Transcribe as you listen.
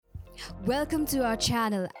Welcome to our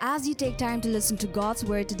channel. As you take time to listen to God's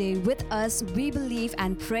word today with us, we believe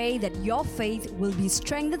and pray that your faith will be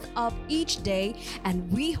strengthened up each day,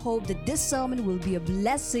 and we hope that this sermon will be a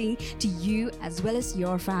blessing to you as well as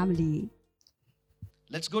your family.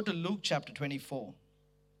 Let's go to Luke chapter 24.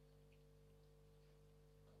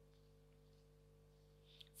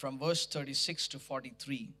 From verse 36 to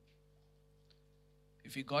 43.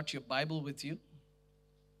 If you got your Bible with you,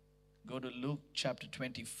 go to Luke chapter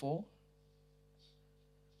 24,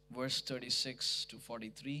 verse 36 to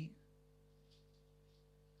 43.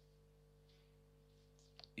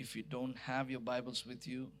 If you don't have your Bibles with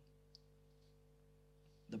you,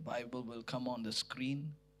 the Bible will come on the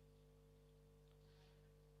screen.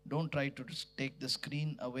 Don't try to take the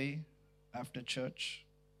screen away after church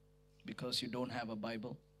because you don't have a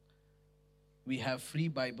Bible. We have free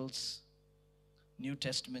Bibles, New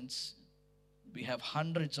Testaments. We have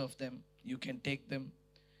hundreds of them. You can take them.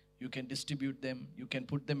 You can distribute them. You can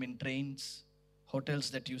put them in trains,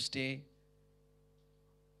 hotels that you stay,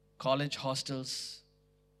 college hostels.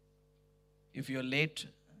 If you're late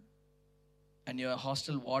and your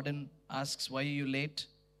hostel warden asks, why are you late?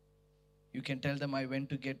 You can tell them, I went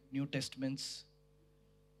to get New Testaments,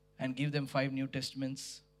 and give them 5 New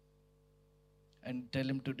Testaments and tell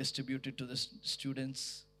him to distribute it to the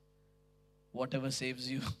students. Whatever saves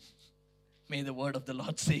you. May the word of the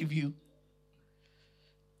Lord save you.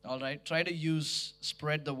 All right, try to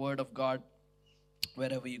spread the word of God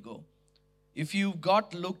wherever you go. If you've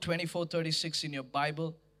got Luke 24:36 in your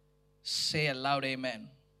Bible, say aloud amen.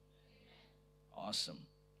 Awesome.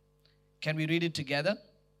 Can we read it together?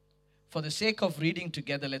 For the sake of reading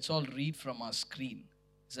together, let's all read from our screen.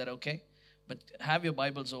 Is that okay? But have your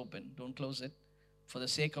Bibles open. Don't close it. For the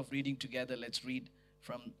sake of reading together, let's read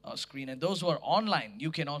from our screen. And those who are online, you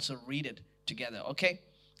can also read it together, okay?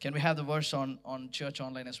 Can we have the verse on Church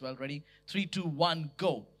Online as well? Ready? 3, 2, 1,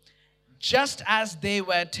 go. Just as they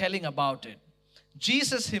were telling about it,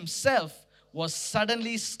 Jesus himself was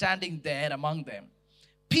suddenly standing there among them.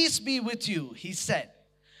 Peace be with you, he said.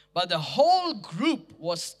 But the whole group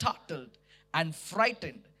was startled and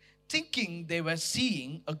frightened, thinking they were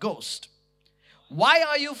seeing a ghost. Why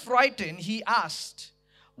are you frightened? He asked.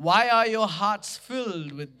 Why are your hearts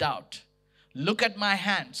filled with doubt? Look at my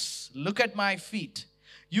hands. Look at my feet.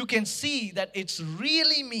 You can see that it's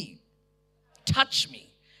really me. Touch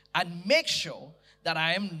me and make sure that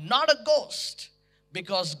I am not a ghost,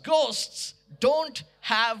 because ghosts don't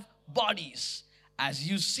have bodies, as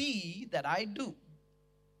you see that I do.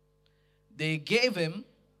 They gave him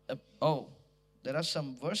there are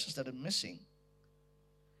some verses that are missing.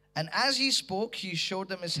 And as he spoke, he showed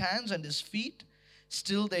them his hands and his feet.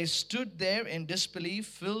 Still they stood there in disbelief,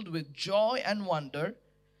 filled with joy and wonder.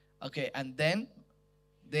 Okay, and then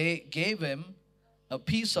they gave him a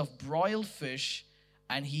piece of broiled fish,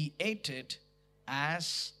 and he ate it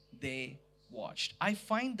as they watched. I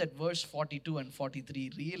find that verse 42 and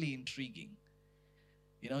 43 really intriguing.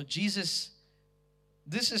 You know, Jesus,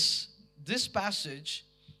 this passage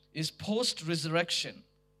is post-resurrection.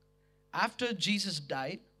 After Jesus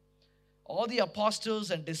died, all the apostles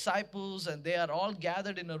and disciples, and they are all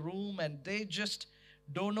gathered in a room, and they just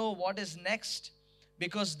don't know what is next,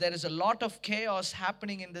 because there is a lot of chaos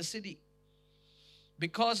happening in the city.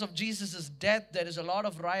 Because of Jesus' death, there is a lot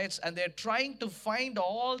of riots, and they're trying to find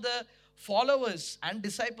all the followers and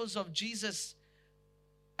disciples of Jesus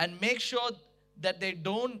and make sure that they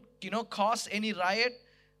don't, cause any riot.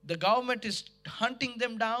 The government is hunting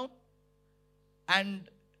them down and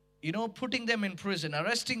putting them in prison,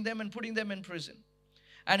 arresting them and putting them in prison.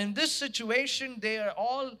 And in this situation, they are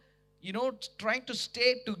all, trying to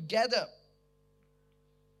stay together.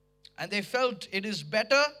 And they felt it is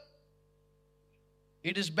better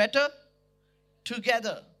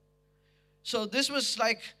together. So this was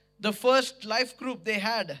like the first life group they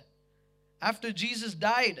had after Jesus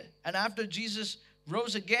died and after Jesus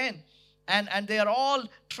rose again. And they are all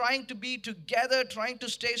trying to be together, trying to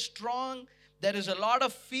stay strong. There is a lot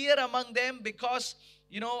of fear among them because,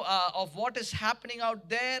 of what is happening out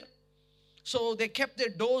there. So they kept their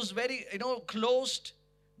doors very, closed.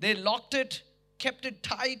 They locked it, kept it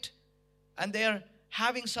tight, and they are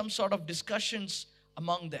having some sort of discussions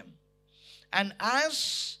among them. And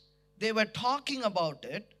as they were talking about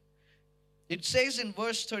it, it says in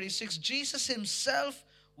verse 36, Jesus himself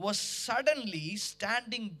was suddenly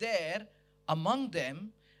standing there among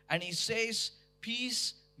them, and he says,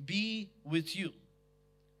 peace be with you.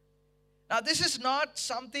 Now, this is not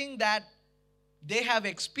something that they have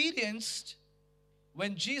experienced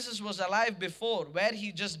when Jesus was alive before, where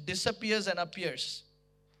he just disappears and appears.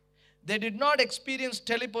 They did not experience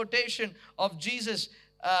teleportation of Jesus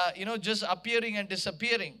just appearing and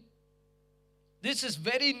disappearing. This is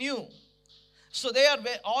very new. So they are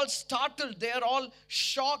all startled. They are all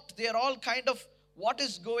shocked. They are all kind of, what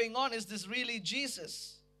is going on? Is this really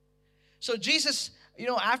Jesus? So Jesus,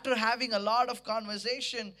 after having a lot of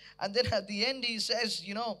conversation, and then at the end he says,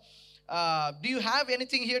 do you have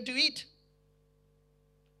anything here to eat?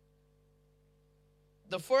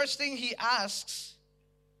 The first thing he asks,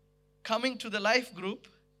 coming to the life group,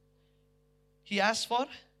 he asks for.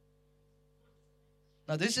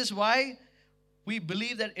 Now this is why we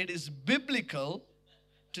believe that it is biblical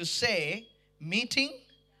to say meeting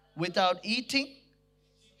without eating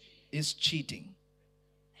is cheating.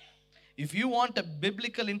 If you want a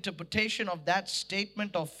biblical interpretation of that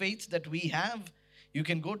statement of faith that we have, you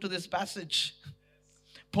can go to this passage.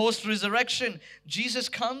 Post-resurrection, Jesus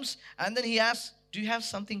comes and then he asks, do you have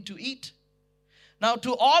something to eat? Now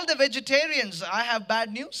to all the vegetarians, I have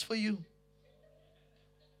bad news for you.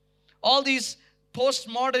 All these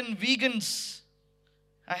postmodern vegans,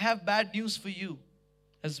 I have bad news for you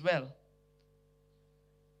as well.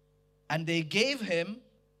 And they gave him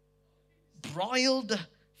broiled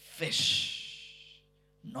fish,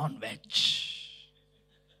 non-veg.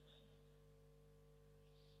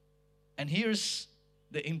 And here's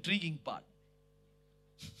the intriguing part.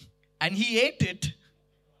 And he ate it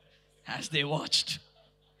as they watched.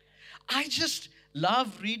 I just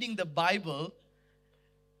love reading the Bible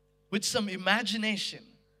with some imagination.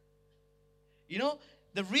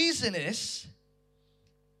 The reason is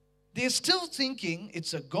they're still thinking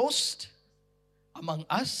it's a ghost among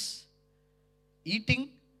us eating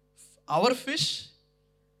our fish,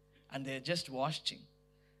 and they're just watching.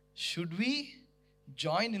 Should we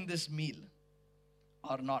join in this meal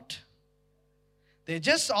or not? They're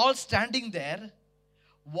just all standing there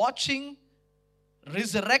watching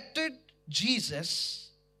resurrected Jesus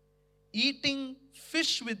eating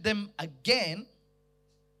fish with them again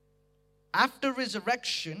after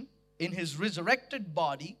resurrection in his resurrected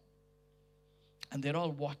body, and they're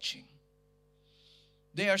all watching.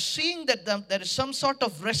 They are seeing that there is some sort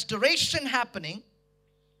of restoration happening,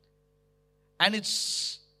 and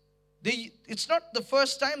it's not the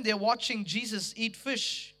first time they're watching Jesus eat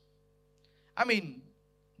fish.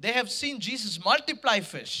 They have seen Jesus multiply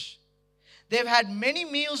fish. They've had many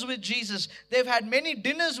meals with Jesus. They've had many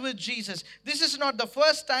dinners with Jesus. This is not the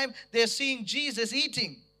first time they're seeing Jesus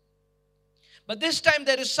eating. But this time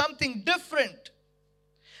there is something different.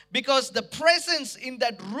 Because the presence in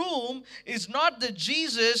that room is not the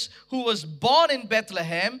Jesus who was born in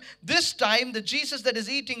Bethlehem. This time the Jesus that is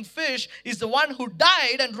eating fish is the one who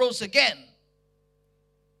died and rose again.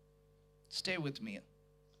 Stay with me.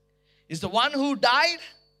 Is the one who died.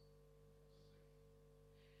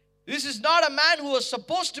 This is not a man who was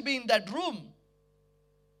supposed to be in that room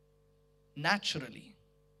naturally.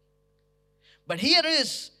 But here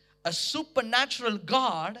is a supernatural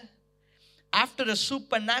God after a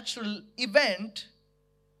supernatural event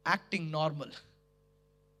acting normal,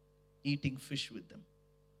 eating fish with them.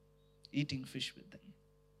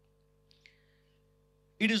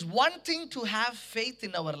 It is one thing to have faith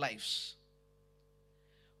in our lives,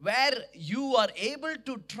 where you are able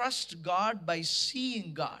to trust God by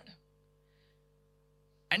seeing God.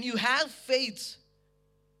 And you have faith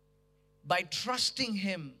by trusting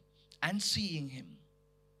Him and seeing Him.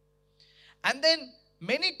 And then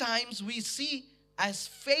many times we see as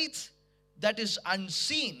faith that is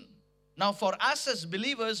unseen. Now for us as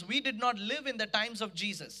believers, we did not live in the times of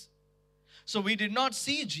Jesus. So we did not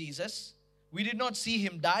see Jesus. We did not see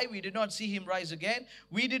Him die. We did not see Him rise again.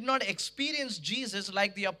 We did not experience Jesus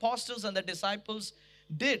like the apostles and the disciples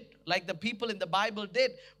did, like the people in the Bible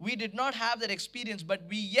did. We did not have that experience, but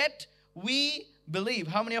we believe.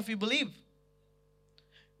 How many of you believe?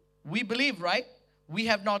 We believe, right? We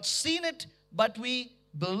have not seen it, but we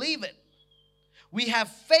believe it. We have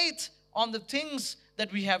faith on the things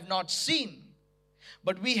that we have not seen.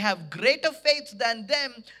 But we have greater faith than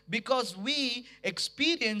them because we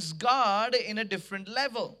experience God in a different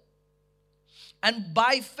level. And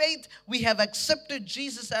by faith, we have accepted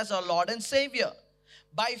Jesus as our Lord and Savior.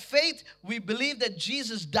 By faith, we believe that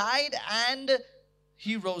Jesus died and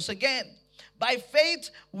He rose again. By faith,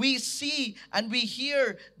 we see and we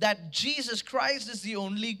hear that Jesus Christ is the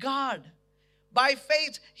only God. By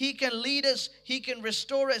faith, He can lead us, He can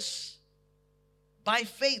restore us. By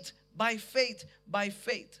faith, by faith, by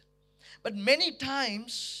faith. But many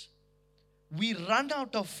times, we run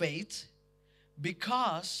out of faith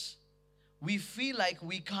because we feel like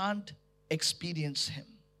we can't experience Him.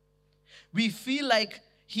 We feel like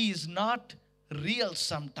He is not real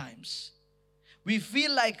sometimes. We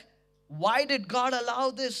feel like, why did God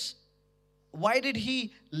allow this? Why did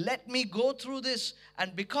he let me go through this?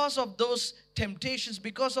 And because of those temptations,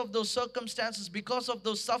 because of those circumstances, because of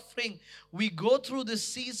those suffering, we go through this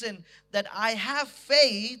season that I have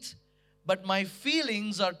faith, but my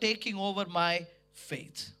feelings are taking over my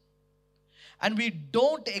faith. And we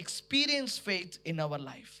don't experience faith in our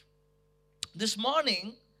life. This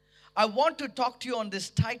morning, I want to talk to you on this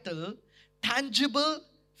title, Tangible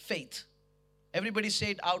Faith. Everybody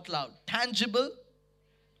say it out loud. Tangible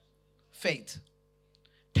faith.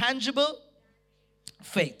 Tangible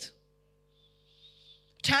faith.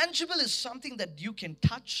 Tangible is something that you can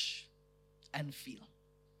touch and feel.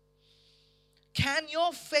 Can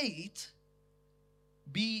your faith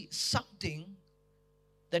be something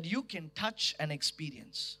that you can touch and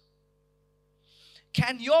experience?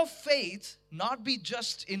 Can your faith not be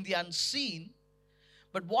just in the unseen,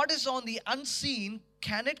 but what is on the unseen,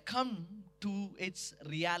 can it come to its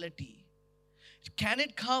reality? Can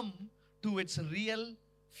it come to its real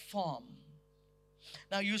form?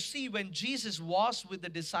 Now you see, when Jesus was with the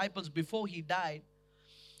disciples before he died,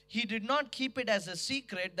 he did not keep it as a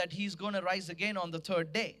secret that he's going to rise again on the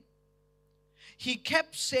third day. He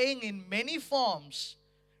kept saying in many forms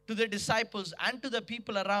to the disciples and to the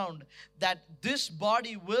people around that this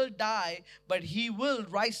body will die, but he will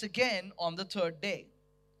rise again on the third day.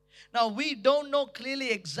 Now, we don't know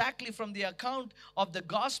clearly exactly from the account of the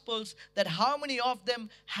Gospels that how many of them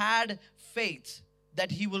had faith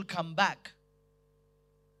that he will come back.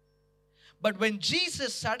 But when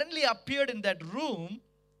Jesus suddenly appeared in that room,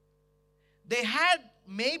 they had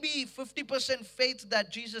maybe 50% faith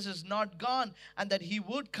that Jesus is not gone and that he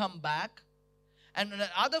would come back. And the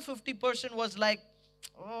other 50% was like,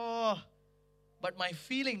 oh, but my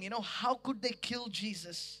feeling, how could they kill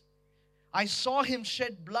Jesus? I saw him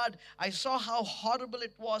shed blood. I saw how horrible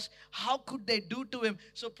it was. How could they do to him?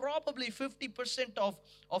 So probably 50%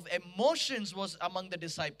 of emotions was among the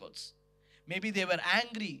disciples. Maybe they were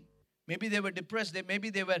angry. Maybe they were depressed. Maybe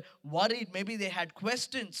they were worried. Maybe they had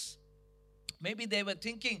questions. Maybe they were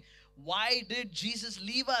thinking, why did Jesus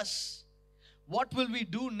leave us? What will we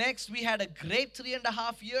do next? We had a great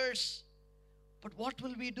 3.5 years. But what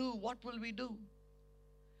will we do? What will we do?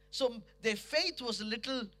 So their faith was a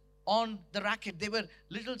little on the racket. They were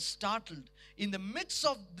little startled. In the midst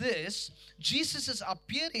of this, Jesus is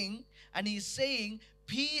appearing and he's saying,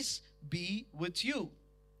 peace be with you.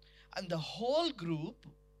 And the whole group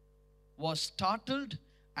was startled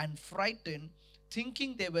and frightened,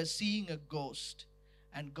 thinking they were seeing a ghost.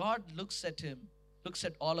 And God looks at him, looks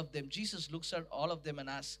at all of them. Jesus looks at all of them and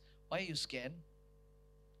asks, why are you scared?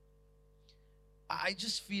 I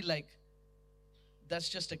just feel like that's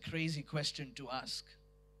just a crazy question to ask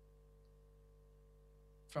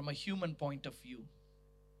from a human point of view.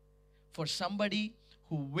 For somebody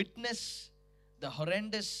who witnessed the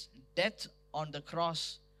horrendous death on the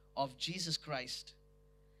cross of Jesus Christ,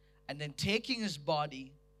 and then taking his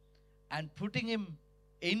body and putting him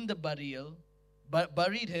in the burial,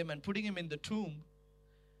 buried him and putting him in the tomb,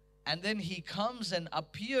 and then he comes and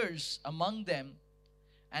appears among them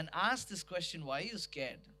and asks this question, why are you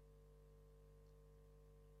scared?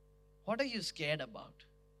 What are you scared about?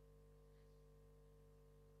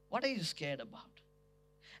 What are you scared about?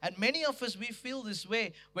 And many of us, we feel this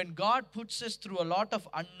way when God puts us through a lot of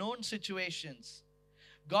unknown situations.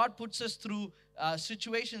 God puts us through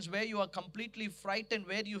situations where you are completely frightened,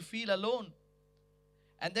 where you feel alone.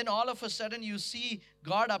 And then all of a sudden you see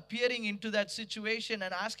God appearing into that situation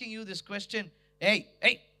and asking you this question, hey,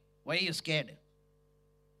 why are you scared?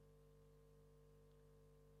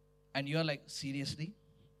 And you're like, seriously?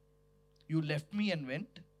 You left me and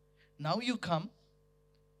went? Now you come?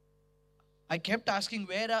 I kept asking,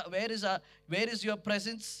 where is your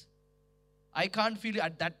presence? I can't feel it.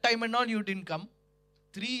 At that time and all, you didn't come.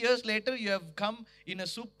 3 years later, you have come in a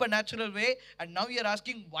supernatural way, and now you're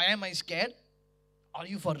asking, why am I scared? Are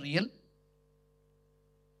you for real?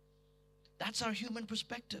 That's our human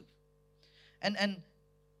perspective. And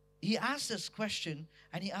he asks this question,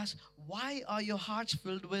 and he asks, why are your hearts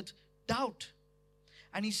filled with doubt?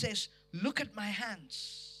 And he says, look at my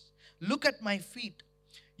hands. Look at my feet.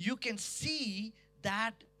 You can see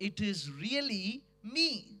that it is really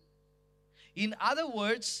me. In other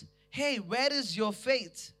words, hey, where is your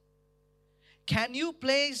faith? Can you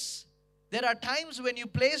place, there are times when you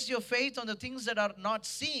place your faith on the things that are not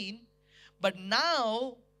seen, but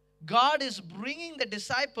now God is bringing the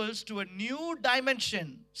disciples to a new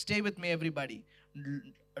dimension. Stay with me, everybody.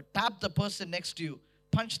 Tap the person next to you,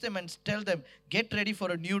 punch them and tell them, get ready for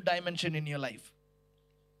a new dimension in your life.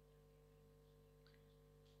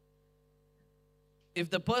 If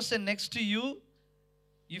the person next to you,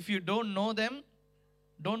 if you don't know them,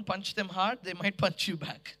 Don't punch them hard, they might punch you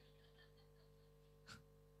back.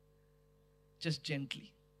 Just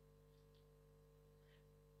gently.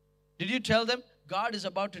 Did you tell them God is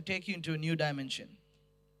about to take you into a new dimension?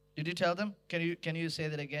 Did you tell them? Can you say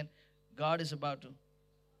that again? God is about to.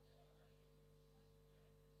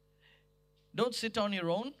 Don't sit on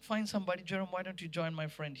your own. Find somebody. Jerome, why don't you join my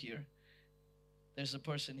friend here? There's a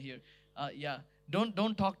person here. Yeah.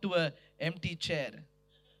 Don't talk to an empty chair.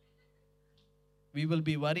 We will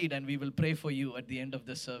be worried and we will pray for you at the end of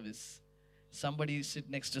the service. Somebody sit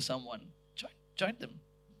next to someone. Join them.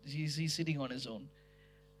 He's sitting on his own.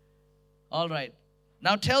 All right.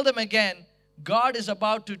 Now tell them again, God is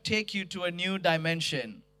about to take you to a new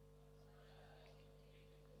dimension.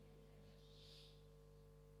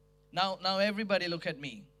 Now everybody look at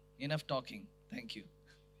me. Enough talking. Thank you.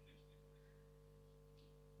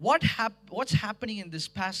 What's happening in this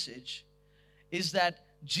passage is that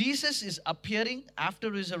Jesus is appearing after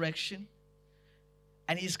resurrection,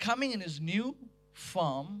 and he's coming in his new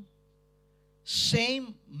form,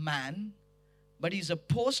 same man, but he's a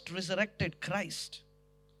post-resurrected Christ.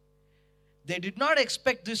 They did not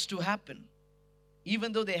expect this to happen,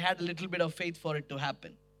 even though they had a little bit of faith for it to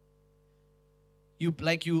happen.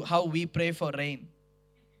 How we pray for rain.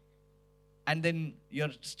 And then your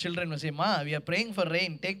children will say, Ma, we are praying for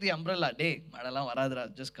rain. Take the umbrella. Day,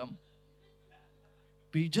 just come.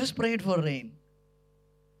 We just prayed for rain.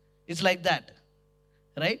 It's like that.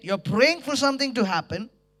 Right? You're praying for something to happen,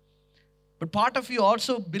 but part of you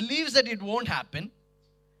also believes that it won't happen.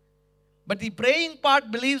 But the praying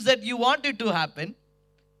part believes that you want it to happen.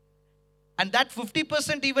 And that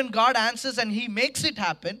 50% even God answers and he makes it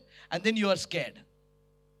happen. And then you are scared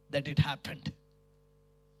that it happened.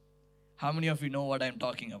 How many of you know what I'm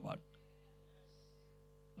talking about?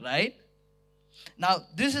 Right? Now,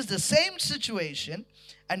 this is the same situation.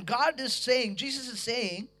 And God is saying, Jesus is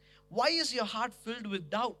saying, why is your heart filled with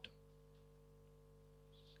doubt?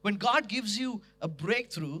 When God gives you a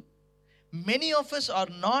breakthrough, many of us are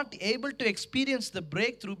not able to experience the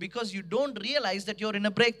breakthrough because you don't realize that you're in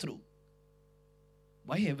a breakthrough.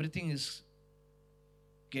 Why everything is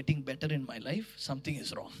getting better in my life? Something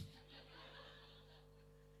is wrong.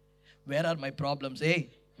 Where are my problems? Hey,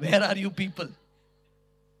 where are you people?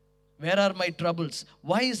 Where are my troubles?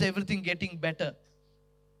 Why is everything getting better?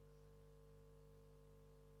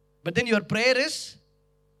 But then your prayer is,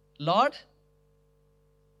 Lord,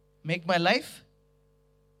 make my life.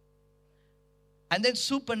 And then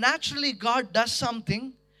supernaturally God does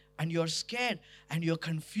something and you're scared and you're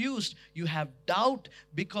confused. You have doubt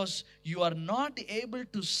because you are not able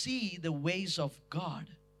to see the ways of God.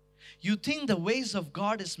 You think the ways of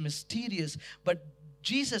God is mysterious, but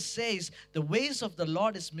Jesus says the ways of the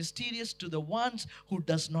Lord is mysterious to the ones who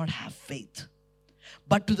does not have faith.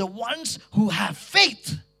 But to the ones who have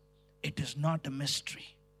faith, it is not a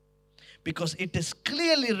mystery. Because it is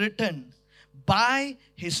clearly written, by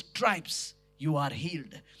his stripes you are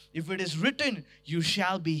healed. If it is written, you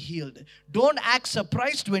shall be healed. Don't act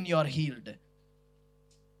surprised when you are healed.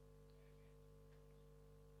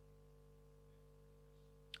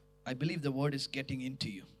 I believe the word is getting into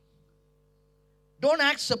you. Don't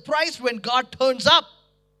act surprised when God turns up.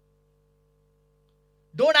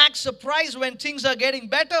 Don't act surprised when things are getting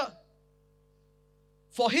better.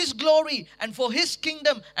 For his glory and for his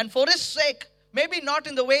kingdom and for his sake. Maybe not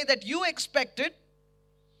in the way that you expected,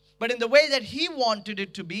 but in the way that he wanted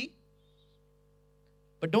it to be.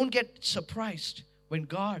 But don't get surprised when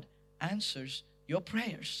God answers your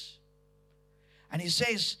prayers. And he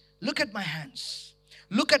says, look at my hands.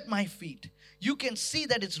 Look at my feet. You can see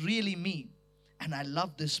that it's really me. And I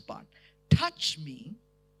love this part. Touch me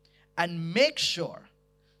and make sure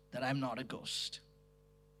that I'm not a ghost.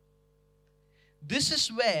 This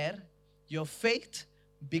is where your faith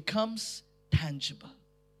becomes tangible.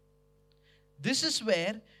 This is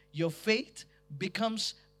where your faith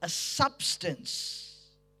becomes a substance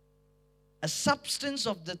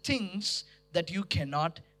of the things that you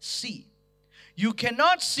cannot see. You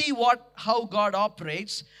cannot see how God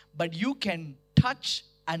operates, but you can touch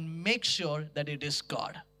and make sure that it is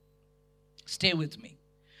God. Stay with me.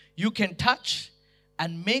 You can touch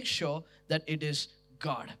and make sure that it is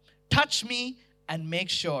God. Touch me and make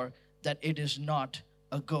sure that it is not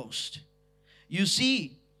a ghost. You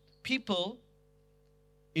see, people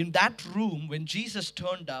in that room, when Jesus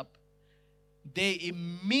turned up, they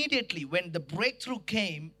immediately, when the breakthrough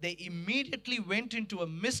came, they immediately went into a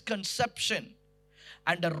misconception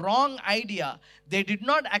and a wrong idea. They did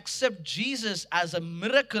not accept Jesus as a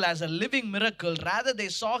miracle, as a living miracle. Rather, they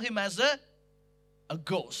saw him as a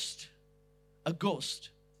ghost. A ghost.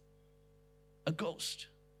 A ghost.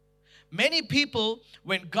 Many people,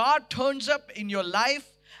 when God turns up in your life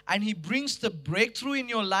and He brings the breakthrough in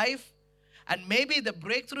your life, and maybe the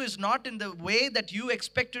breakthrough is not in the way that you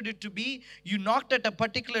expected it to be. You knocked at a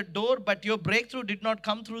particular door, but your breakthrough did not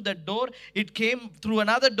come through that door. It came through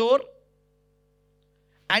another door.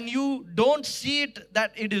 And you don't see it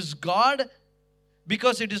that it is God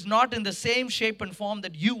because it is not in the same shape and form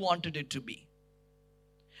that you wanted it to be.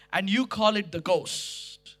 And you call it the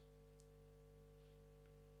ghost.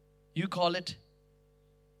 You call it.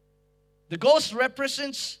 The ghost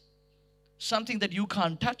represents something that you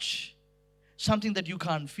can't touch, something that you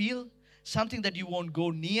can't feel, something that you won't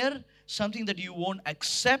go near, something that you won't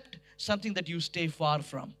accept, something that you stay far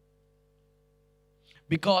from.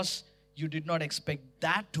 Because you did not expect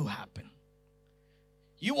that to happen.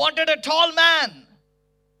 You wanted a tall man,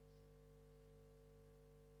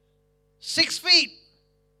 6 feet.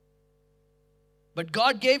 But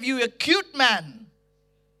God gave you a cute man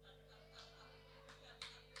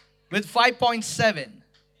with 5.7.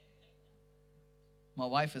 My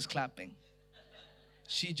wife is clapping.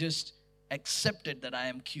 She just accepted that I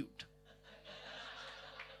am cute.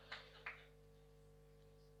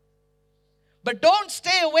 But don't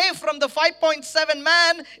stay away from the 5.7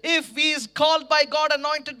 man if he is called by God,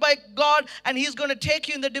 anointed by God, and he's going to take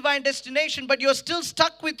you in the divine destination, but you're still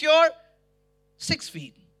stuck with your 6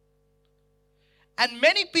 feet. And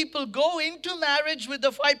many people go into marriage with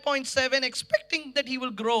the 5.7 expecting that he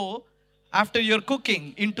will grow after your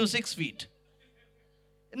cooking into 6 feet.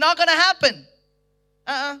 Not going to happen.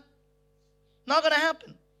 Not going to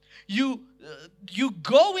happen. You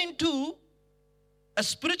go into a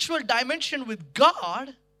spiritual dimension with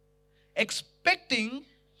God expecting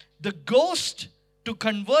the ghost to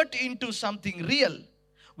convert into something real.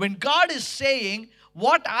 When God is saying,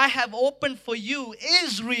 what I have opened for you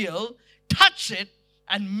is real, touch it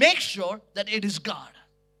and make sure that it is God.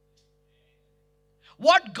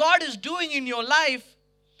 What God is doing in your life,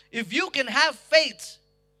 if you can have faith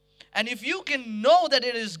and if you can know that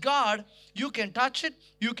it is God, you can touch it,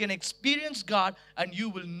 you can experience God, and you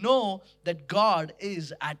will know that God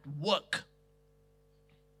is at work.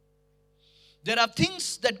 There are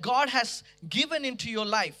things that God has given into your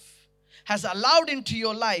life, has allowed into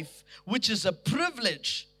your life, which is a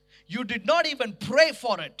privilege. You did not even pray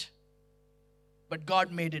for it, but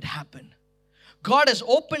God made it happen. God has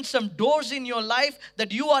opened some doors in your life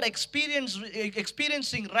that you are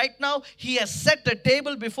experiencing right now. He has set a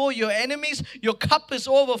table before your enemies. Your cup is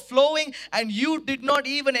overflowing, and you did not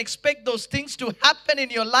even expect those things to happen in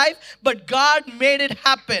your life, but God made it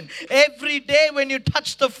happen. Every day when you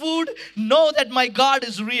touch the food, know that my God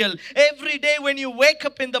is real. Every day when you wake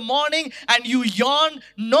up in the morning and you yawn,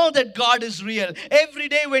 know that God is real. Every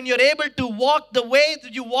day when you're able to walk the way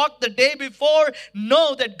that you walked the day before,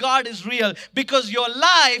 know that God is real. Because your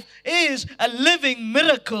life is a living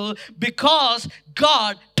miracle because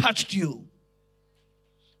God touched you.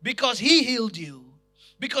 Because He healed you.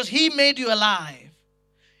 Because He made you alive.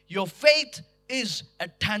 Your faith is a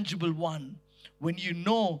tangible one when you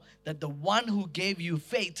know that the one who gave you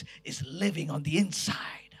faith is living on the inside.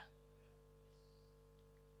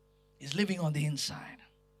 Is living on the inside.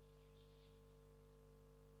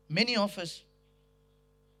 Many of us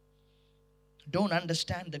don't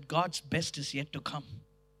understand that God's best is yet to come.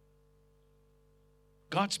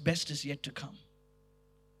 God's best is yet to come.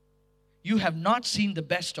 You have not seen the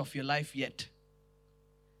best of your life yet.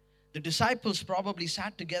 The disciples probably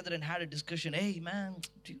sat together and had a discussion. Hey man,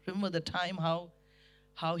 do you remember the time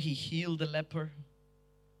how He healed the leper?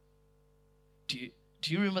 Do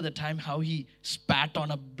you remember the time how He spat on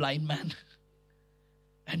a blind man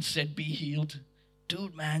and said, be healed?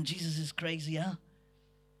 Dude, man, Jesus is crazy, huh?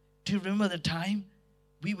 Do you remember the time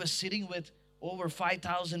we were sitting with over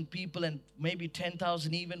 5,000 people and maybe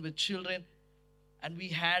 10,000 even with children, and we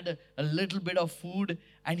had a little bit of food,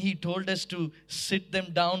 and He told us to sit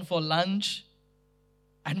them down for lunch,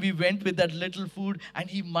 and we went with that little food,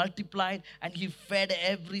 and He multiplied and He fed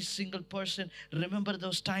every single person. Remember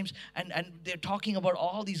those times? And they're talking about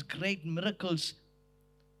all these great miracles,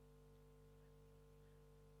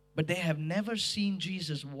 but they have never seen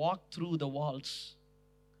Jesus walk through the walls.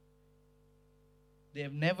 They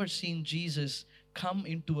have never seen Jesus come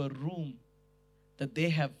into a room that they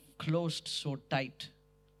have closed so tight,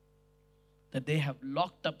 that they have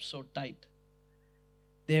locked up so tight.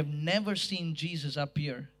 They have never seen Jesus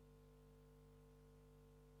appear.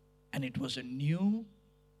 And it was a new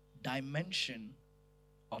dimension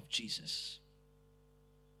of Jesus.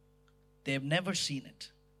 They have never seen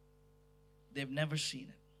it. They've never seen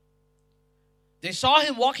it. They saw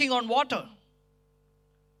Him walking on water.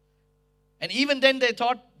 And even then they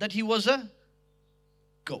thought that He was a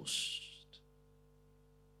ghost.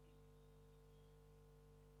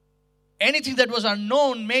 Anything that was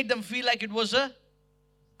unknown made them feel like it was a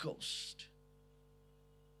ghost.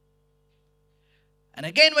 And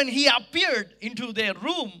again, when he appeared into their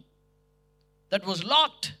room that was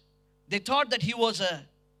locked, they thought that he was a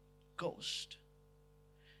ghost.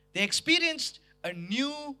 They experienced a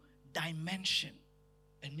new dimension.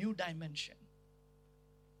 A new dimension.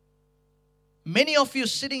 Many of you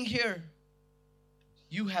sitting here,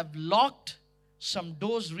 you have locked some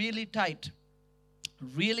doors really tight.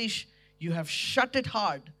 You have shut it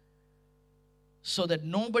hard so that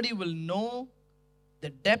nobody will know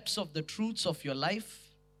the depths of the truths of your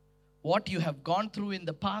life, what you have gone through in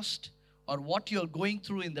the past, or what you're going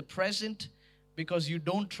through in the present, because you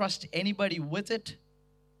don't trust anybody with it.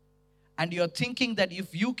 And you're thinking that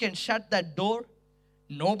if you can shut that door,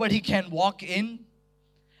 nobody can walk in.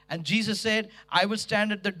 And Jesus said, I will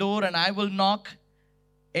stand at the door and I will knock.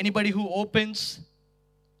 Anybody who opens,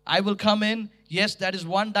 I will come in. Yes, that is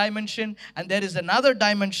one dimension. And there is another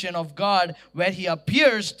dimension of God where He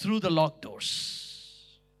appears through the locked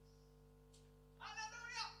doors.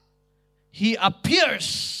 Hallelujah. He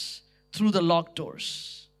appears through the locked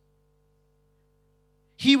doors.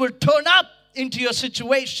 He will turn up into your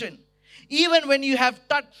situation. Even when you have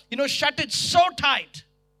shut it so tight,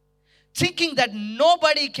 thinking that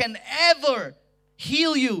nobody can ever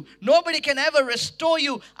heal you, nobody can ever restore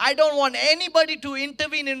you. I don't want anybody to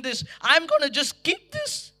intervene in this. I'm going to just keep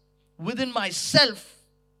this within myself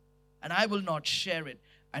and I will not share it.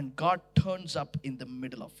 And God turns up in the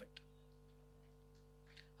middle of it.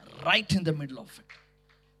 Right in the middle of it.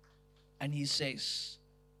 And He says,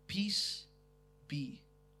 peace be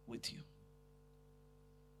with you.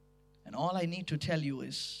 And all I need to tell you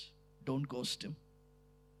is, don't ghost Him.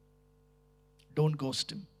 Don't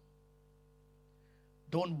ghost Him.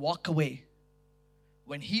 Don't walk away.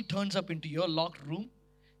 When He turns up into your locked room,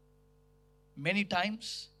 many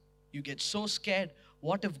times you get so scared.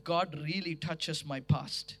 What if God really touches my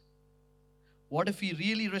past? What if He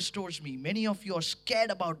really restores me? Many of you are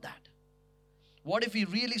scared about that. What if He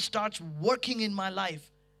really starts working in my life?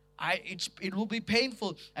 It will be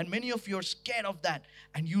painful, and many of you are scared of that,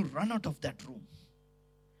 and you run out of that room.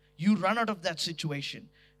 You run out of that situation,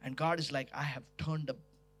 and God is like, I have turned up.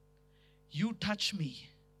 You touch me,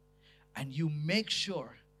 and you make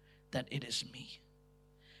sure that it is me.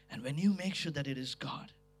 And when you make sure that it is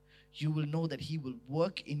God, you will know that He will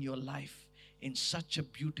work in your life in such a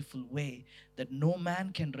beautiful way that no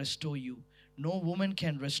man can restore you, no woman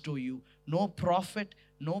can restore you, no prophet,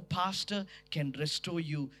 no pastor can restore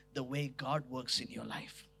you the way God works in your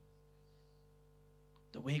life.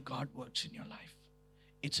 The way God works in your life.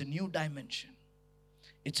 It's a new dimension.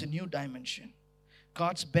 It's a new dimension.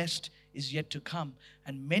 God's best is yet to come.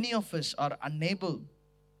 And many of us are unable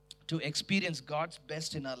to experience God's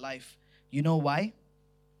best in our life. You know why?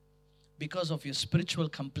 Because of your spiritual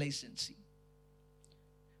complacency.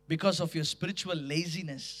 Because of your spiritual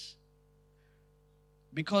laziness.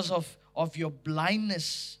 Because of your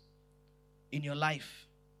blindness in your life.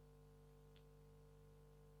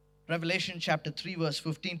 Revelation chapter 3 verse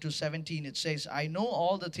 15 to 17, it says, I know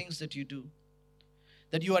all the things that you do,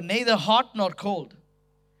 that you are neither hot nor cold.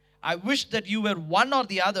 I wish that you were one or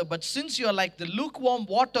the other, but since you are like the lukewarm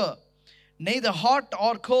water, neither hot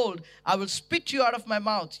or cold, I will spit you out of my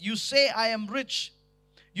mouth. You say, I am rich.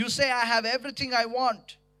 You say, I have everything I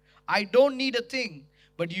want. I don't need a thing.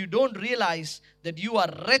 But you don't realize that you are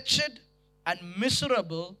wretched and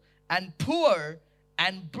miserable and poor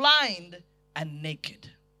and blind and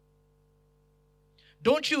naked.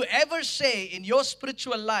 Don't you ever say in your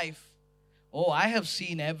spiritual life, oh, I have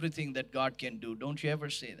seen everything that God can do. Don't you ever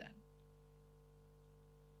say that.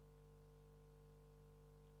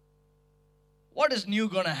 What is new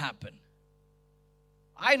going to happen?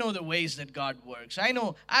 I know the ways that God works. I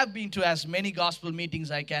know I've been to as many gospel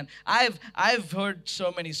meetings I can. I've heard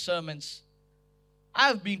so many sermons.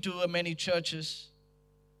 I've been to many churches.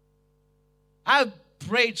 I've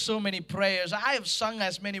prayed so many prayers. I have sung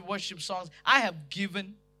as many worship songs. I have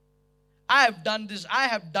given. I have done this. I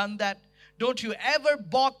have done that. Don't you ever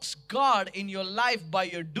box God in your life by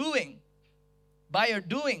your doing. By your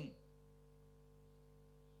doing.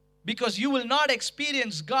 Because you will not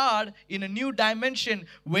experience God in a new dimension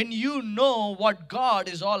when you know what God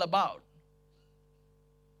is all about.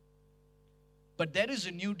 But there is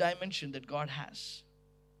a new dimension that God has.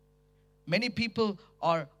 Many people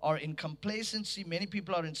are in complacency. Many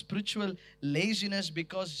people are in spiritual laziness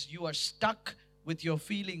because you are stuck with your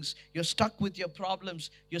feelings. You're stuck with your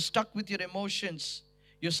problems. You're stuck with your emotions.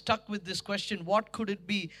 You're stuck with this question, what could it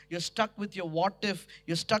be? You're stuck with your what if.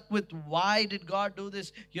 You're stuck with why did God do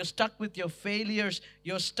this? You're stuck with your failures.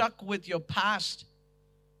 You're stuck with your past.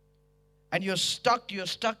 And you're stuck.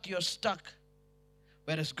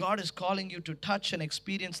 Whereas God is calling you to touch and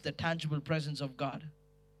experience the tangible presence of God.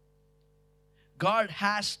 God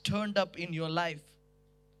has turned up in your life.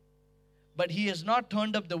 But He has not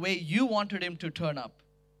turned up the way you wanted Him to turn up.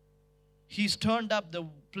 He's turned up the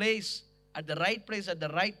place at the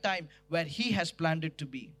right time where He has planned it to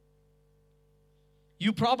be.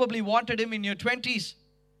 You probably wanted Him in your 20s,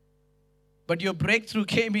 but your breakthrough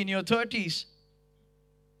came in your 30s.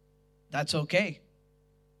 That's okay.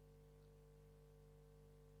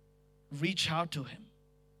 Reach out to Him,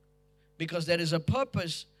 because there is a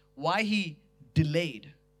purpose why He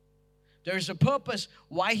delayed. There is a purpose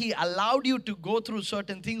why He allowed you to go through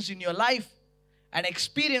certain things in your life and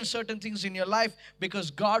experience certain things in your life,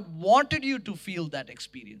 because God wanted you to feel that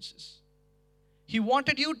experiences. He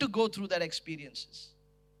wanted you to go through that experiences.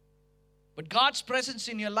 But God's presence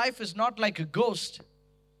in your life is not like a ghost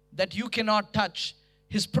that you cannot touch.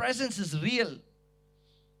 His presence is real,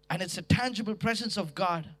 and it's a tangible presence of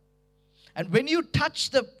God. And when you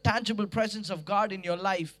touch the tangible presence of God in your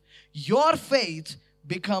life, your faith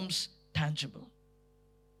becomes tangible.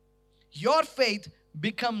 Your faith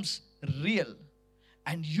becomes real.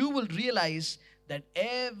 And you will realize that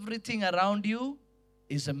everything around you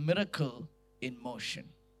is a miracle in motion.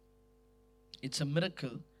 It's a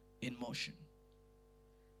miracle in motion.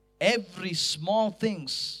 Every small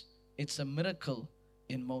things, it's a miracle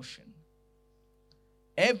in motion.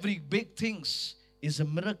 Every big things is a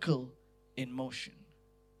miracle in motion.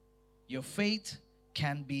 Your faith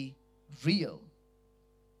can be real.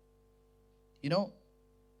 You know,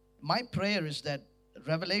 my prayer is that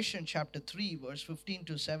Revelation chapter 3 verse 15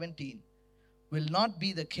 to 17 will not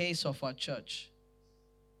be the case of our church.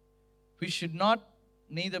 We should not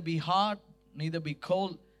neither be hot, neither be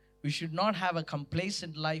cold. We should not have a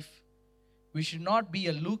complacent life. We should not be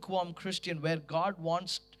a lukewarm Christian where God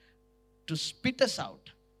wants to spit us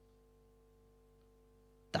out.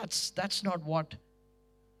 That's not what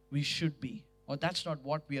we should be, or that's not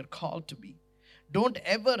what we are called to be. Don't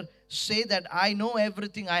ever say that I know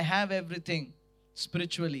everything, I have everything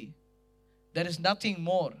spiritually. There is nothing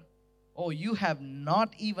more. Oh, you have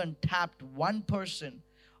not even tapped 1%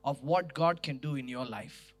 of what God can do in your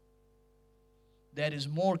life. There is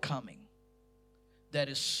more coming. There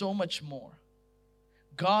is so much more.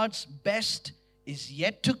 God's best is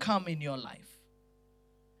yet to come in your life.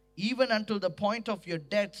 Even until the point of your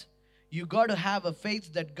death, you got to have a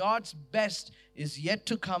faith that God's best is yet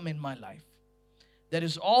to come in my life. There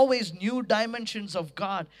is always new dimensions of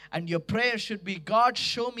God, and your prayer should be, God,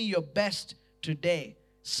 show me your best today.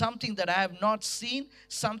 Something that I have not seen,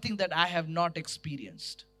 something that I have not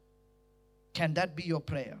experienced. Can that be your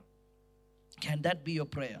prayer? Can that be your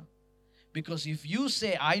prayer? Because if you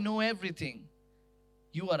say, I know everything,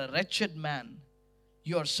 you are a wretched man.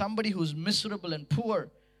 You are somebody who's miserable and poor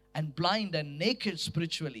and blind and naked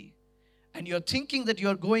spiritually. And you're thinking that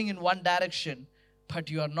you're going in one direction, but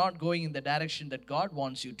you are not going in the direction that God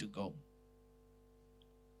wants you to go.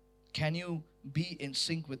 Can you be in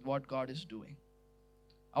sync with what God is doing?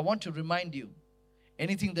 I want to remind you,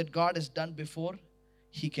 anything that God has done before,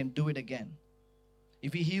 He can do it again.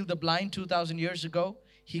 If He healed the blind 2,000 years ago,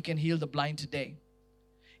 He can heal the blind today.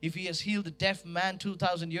 If He has healed the deaf man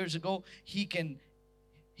 2,000 years ago, He can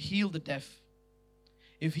heal the deaf.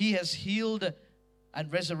 If He has healed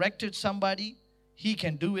and resurrected somebody, He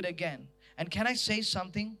can do it again. And can I say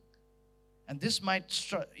something? And this might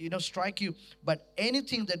strike you, but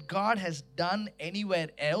anything that God has done anywhere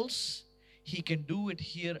else, He can do it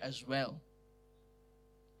here as well.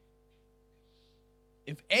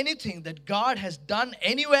 If anything that God has done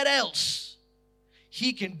anywhere else,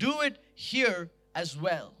 He can do it here as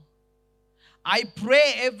well. I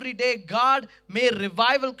pray every day, God, may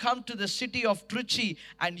revival come to the city of Trichy,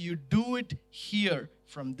 and you do it here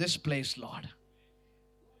from this place, Lord.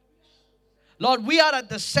 Lord, we are at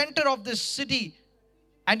the center of this city,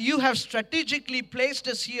 and you have strategically placed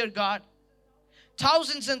us here, God.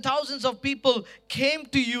 Thousands and thousands of people came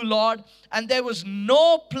to you, Lord, and there was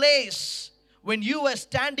no place when you were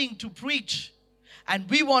standing to preach. And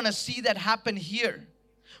we want to see that happen here,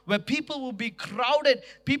 where people will be crowded,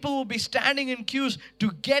 people will be standing in queues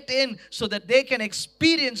to get in so that they can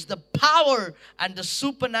experience the power and the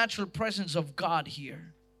supernatural presence of God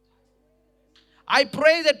here. I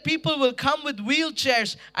pray that people will come with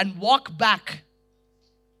wheelchairs and walk back.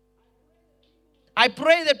 I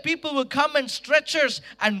pray that people will come in stretchers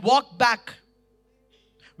and walk back.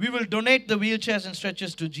 We will donate the wheelchairs and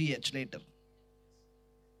stretchers to GH later.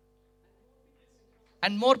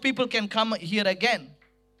 and more people can come here again.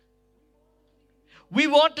 We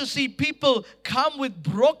want to see people come with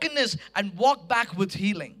brokenness and walk back with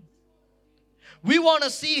healing. We want to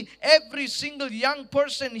see every single young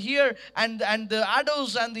person here and the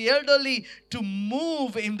adults and the elderly to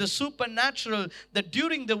move in the supernatural, that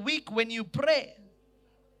during the week when you pray,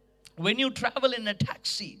 when you travel in a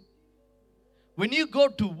taxi, when you go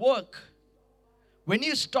to work, when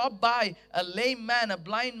you stop by a lame man, a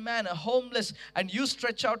blind man, a homeless, and you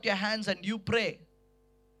stretch out your hands and you pray,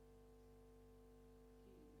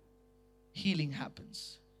 healing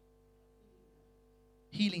happens.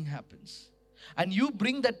 Healing happens. And you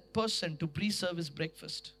bring that person to pre-service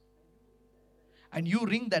breakfast. And you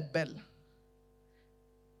ring that bell.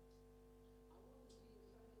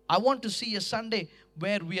 I want to see a Sunday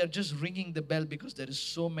where we are just ringing the bell, because there is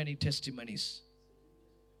so many testimonies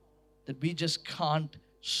that we just can't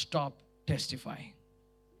stop testifying.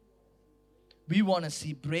 We want to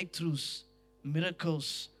see breakthroughs,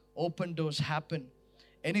 miracles, open doors happen.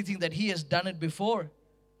 Anything that He has done it before,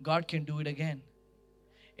 God can do it again.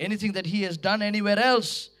 Anything that He has done anywhere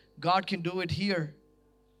else, God can do it here.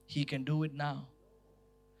 He can do it now.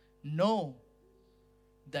 Know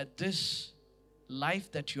that this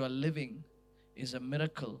life that you are living is a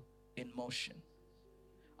miracle in motion.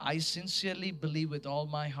 I sincerely believe with all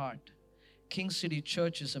my heart, King City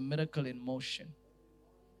Church is a miracle in motion.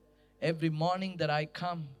 Every morning that I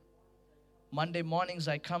come, Monday mornings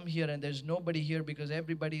I come here and there's nobody here because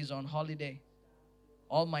everybody is on holiday.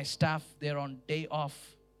 All my staff, they're on day off,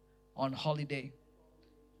 on holiday.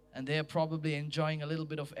 And they're probably enjoying a little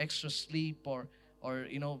bit of extra sleep or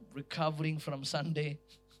recovering from Sunday.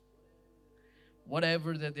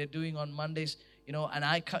 Whatever that they're doing on Mondays, and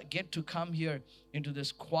I get to come here into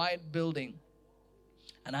this quiet building,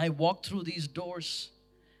 and I walk through these doors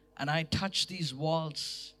and I touch these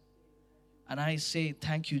walls and I say,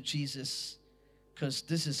 thank you, Jesus, because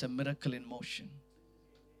this is a miracle in motion.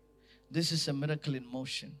 This is a miracle in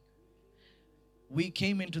motion. We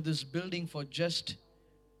came into this building for just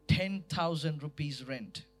 10,000 rupees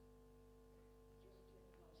rent.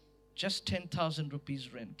 Just 10,000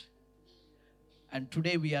 rupees rent. And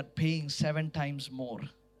today we are paying 7 times more.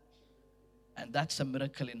 And that's a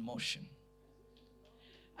miracle in motion.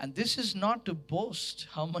 And this is not to boast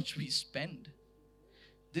how much we spend.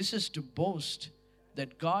 This is to boast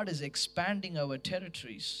that God is expanding our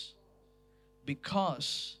territories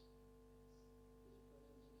because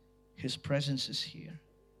His presence is here.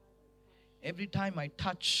 Every time I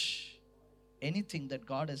touch anything that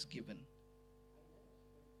God has given,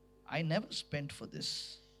 I never spent for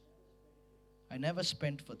this. I never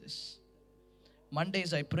spent for this.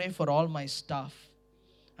 Mondays I pray for all my staff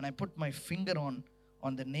and I put my finger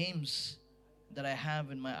on the names that I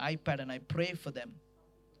have in my iPad and I pray for them.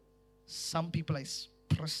 Some people I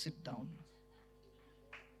press it down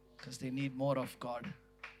because they need more of God.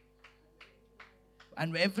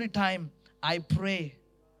 And every time I pray,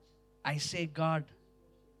 I say, God,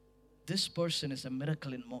 this person is a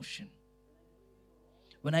miracle in motion.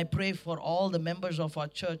 When I pray for all the members of our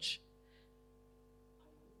church,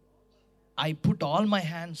 I put all my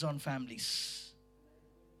hands on families.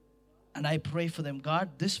 And I pray for them. God,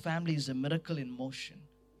 this family is a miracle in motion.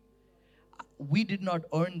 We did not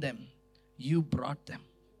earn them. You brought them.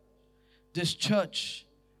 This church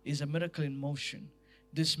is a miracle in motion.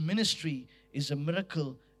 This ministry is a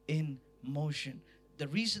miracle in motion. The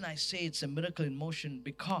reason I say it's a miracle in motion,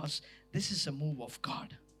 because this is a move of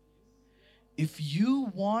God. If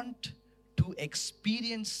you want to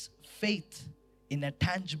experience faith in a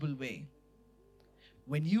tangible way,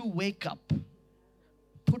 when you wake up,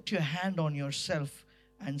 put your hand on yourself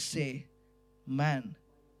and say, man,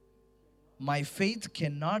 my faith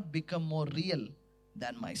cannot become more real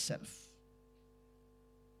than myself.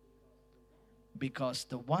 Because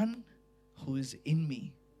the one who is in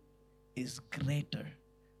me is greater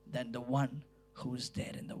than the one who is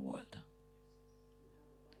there in the world.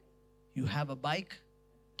 You have a bike,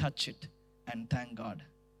 touch it and thank God.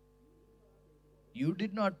 You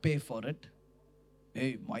did not pay for it.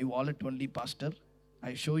 Hey, my wallet only, pastor.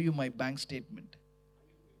 I show you my bank statement.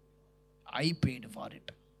 I paid for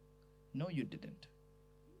it. No, you didn't.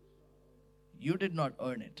 You did not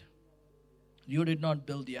earn it. You did not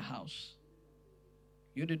build your house.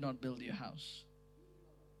 You did not build your house.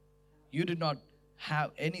 You did not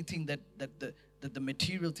have anything that the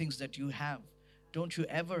material things that you have. Don't you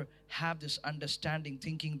ever have this understanding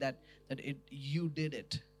thinking that you did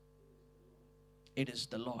it. It is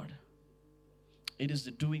the Lord. It is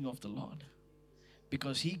the doing of the Lord.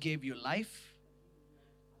 Because He gave you life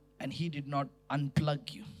and He did not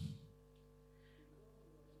unplug you.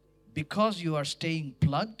 because you are staying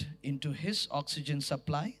plugged into His oxygen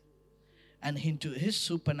supply and into His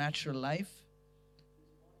supernatural life.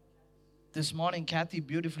 This morning, Kathy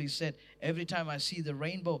beautifully said, every time I see the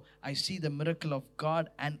rainbow, I see the miracle of God,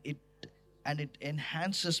 and it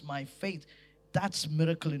enhances my faith. That's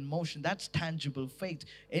miracle in motion. That's tangible faith.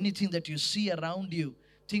 Anything that you see around you,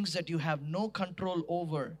 things that you have no control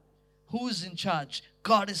over. Who is in charge?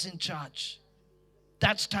 God is in charge.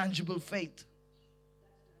 That's tangible faith.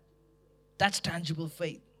 That's tangible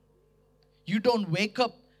faith. You don't wake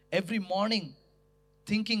up every morning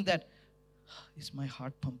thinking that, is my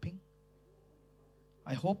heart pumping?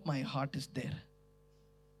 I hope my heart is there.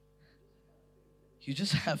 You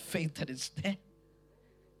just have faith that it's there.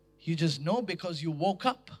 You just know because you woke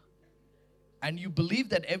up and you believe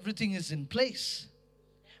that everything is in place.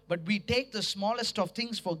 But we take the smallest of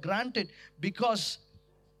things for granted because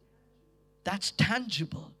that's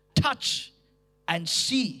tangible. Touch and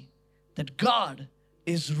see that God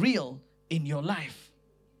is real in your life.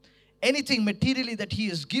 Anything materially that He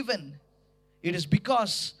has given, it is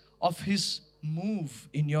because of His move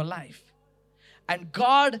in your life. And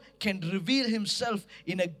God can reveal Himself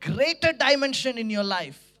in a greater dimension in your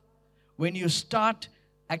life when you start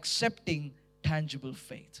accepting tangible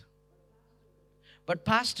faith. But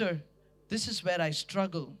Pastor, this is where I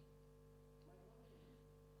struggle.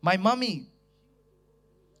 My mommy,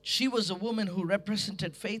 she was a woman who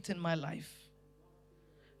represented faith in my life,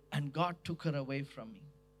 and God took her away from me.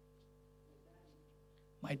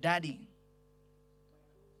 My daddy,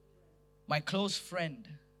 my close friend,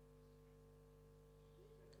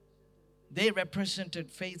 they represented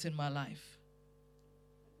faith in my life,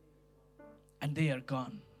 and they are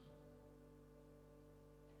gone.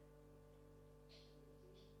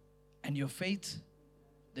 And your faith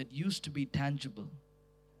that used to be tangible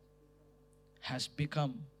has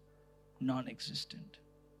become non-existent.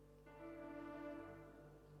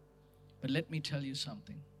 But let me tell you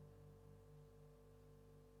something.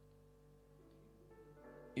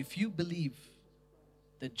 If you believe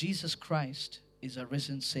that Jesus Christ is a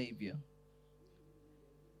risen Savior,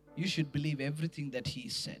 you should believe everything that He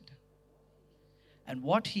said. And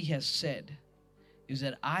what He has said is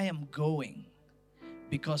that I am going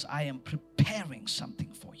because I am preparing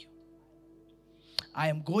something for you. I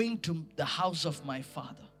am going to the house of my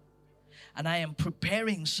Father, and I am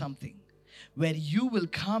preparing something where you will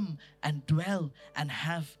come and dwell and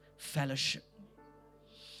have fellowship.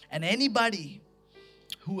 And anybody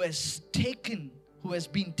who has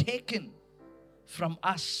been taken from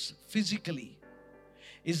us physically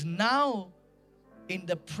is now in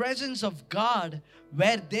the presence of God,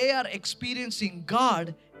 where they are experiencing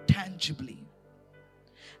God tangibly.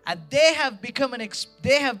 And they have become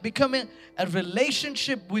a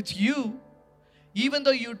relationship with you, even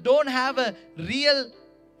though you don't have a real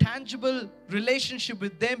tangible relationship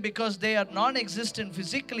with them because they are non-existent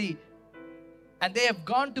physically and they have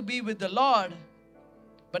gone to be with the Lord.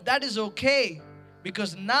 But that is okay,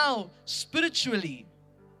 because now spiritually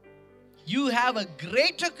you have a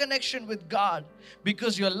greater connection with God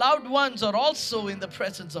because your loved ones are also in the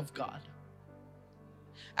presence of God.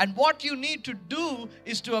 And what you need to do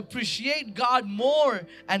is to appreciate God more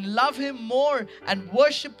and love Him more and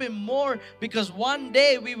worship Him more, because one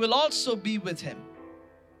day we will also be with Him.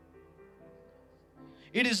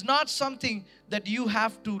 It is not something that you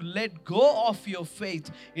have to let go of your faith.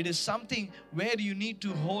 It is something where you need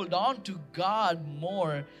to hold on to God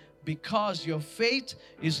more, because your faith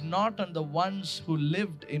is not on the ones who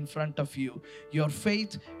lived in front of you. Your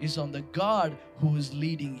faith is on the God who is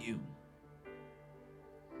leading you.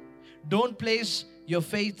 Don't place your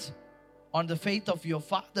faith on the faith of your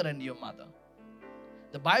father and your mother.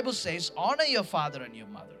 The Bible says, honor your father and your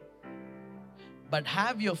mother. But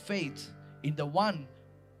have your faith in the one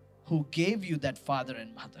who gave you that father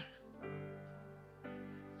and mother.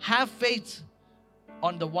 Have faith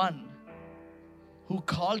on the one who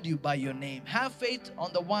called you by your name. Have faith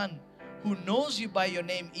on the one who knows you by your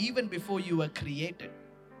name even before you were created.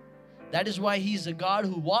 That is why He's a God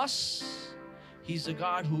who was, He's a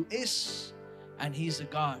God who is, and He's a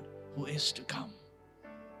God who is to come.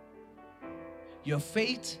 Your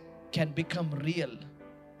faith can become real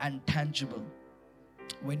and tangible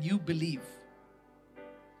when you believe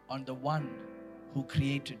on the one who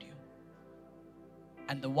created you.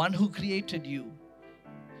 And the one who created you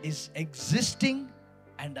is existing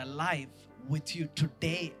and alive with you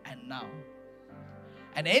today and now.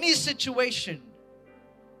 And any situation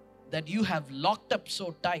that you have locked up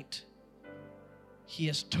so tight, He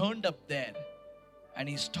has turned up there and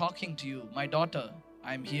He's talking to you. My daughter,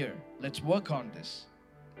 I'm here. Let's work on this.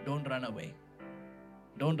 Don't run away.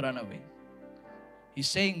 Don't run away. He's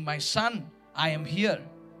saying, my son, I am here.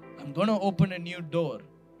 I'm going to open a new door.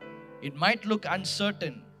 It might look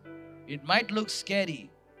uncertain. It might look scary.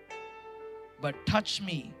 But touch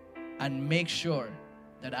me and make sure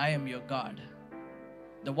that I am your God.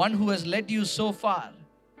 The one who has led you so far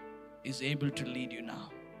is able to lead you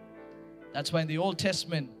now. That's why in the Old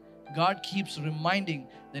Testament, God keeps reminding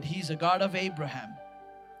that He's a God of Abraham,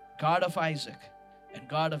 God of Isaac, and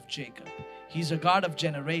God of Jacob. He's a God of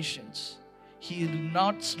generations. He will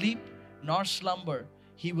not sleep nor slumber.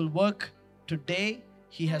 He will work today.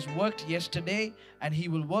 He has worked yesterday, and He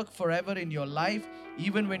will work forever in your life,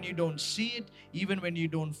 even when you don't see it, even when you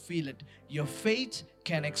don't feel it. Your faith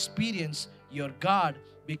can experience your God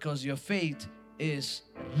because your faith is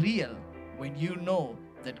real when you know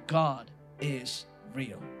that God is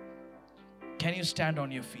real. Can you stand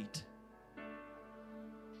on your feet?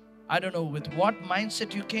 I don't know with what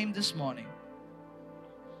mindset you came this morning.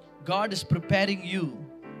 God is preparing you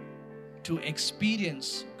to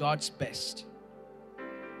experience God's best.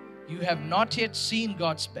 You have not yet seen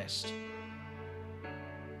God's best.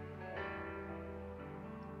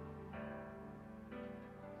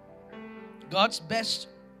 God's best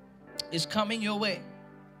is coming your way.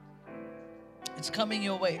 It's coming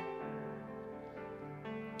your way.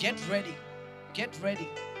 Get ready. Get ready.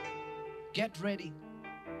 Get ready.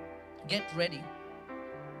 Get ready.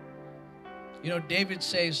 You know, David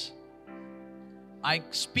says, I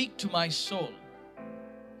speak to my soul.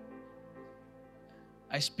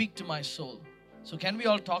 I speak to my soul. So can we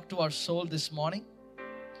all talk to our soul this morning?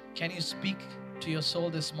 Can you speak to your soul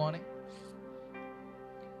this morning?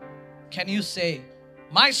 Can you say,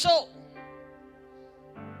 my soul?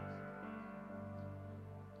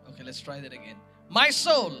 Okay, let's try that again. My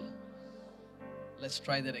soul. Let's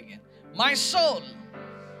try that again. My soul.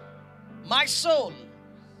 My soul.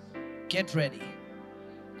 Get ready.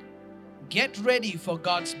 Get ready for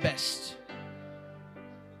God's best.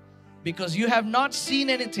 Because you have not seen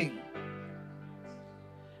anything.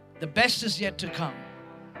 The best is yet to come.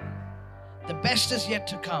 The best is yet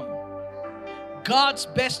to come. God's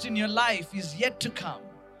best in your life is yet to come.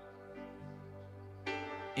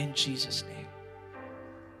 In Jesus' name.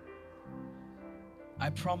 I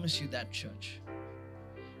promise you that, church.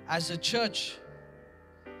 As a church,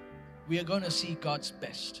 we are going to see God's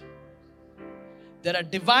best. There are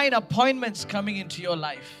divine appointments coming into your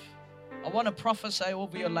life. I want to prophesy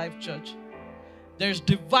over your life, church. There's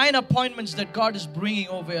divine appointments that God is bringing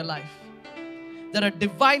over your life. There are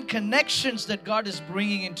divine connections that God is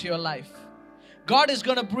bringing into your life. God is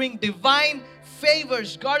going to bring divine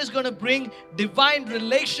favors. God is going to bring divine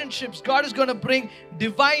relationships. God is going to bring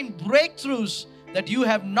divine breakthroughs that you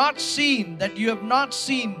have not seen,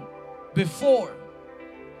 before.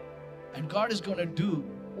 And God is going to do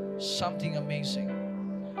something amazing.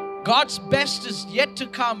 God's best is yet to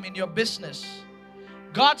come in your business.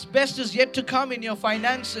 God's best is yet to come in your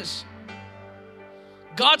finances.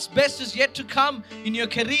 God's best is yet to come in your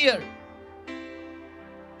career.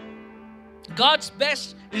 God's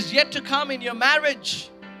best is yet to come in your marriage.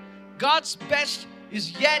 God's best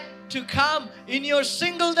is yet to come in your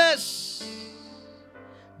singleness.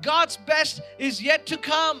 God's best is yet to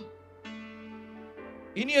come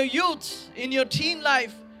in your youth, in your teen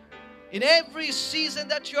life, in every season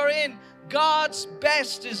that you're in. God's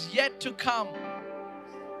best is yet to come.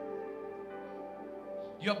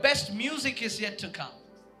 Your best music is yet to come.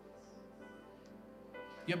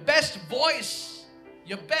 Your best voice,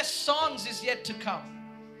 your best songs is yet to come.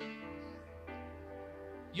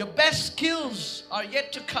 Your best skills are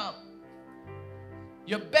yet to come.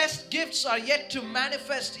 Your best gifts are yet to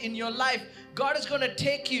manifest in your life. God is going to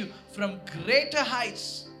take you from greater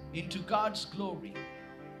heights into God's glory.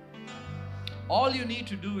 All you need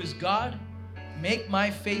to do is, God, make my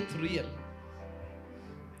faith real.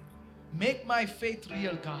 Make my faith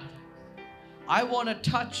real, God. I want to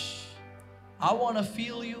touch. I want to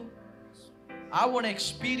feel you. I want to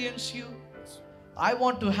experience you. I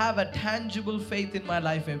want to have a tangible faith in my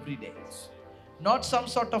life every day. Not some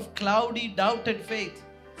sort of cloudy, doubted faith,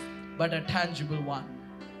 but a tangible one.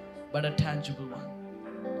 But a tangible one.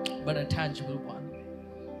 But a tangible one.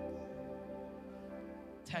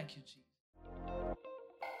 Thank you, Jesus.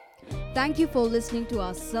 Thank you for listening to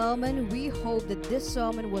our sermon. We hope that this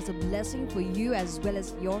sermon was a blessing for you as well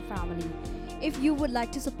as your family. If you would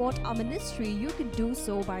like to support our ministry, you can do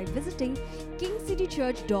so by visiting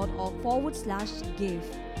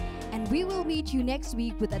kingcitychurch.org/give. And we will meet you next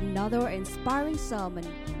week with another inspiring sermon.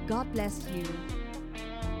 God bless you.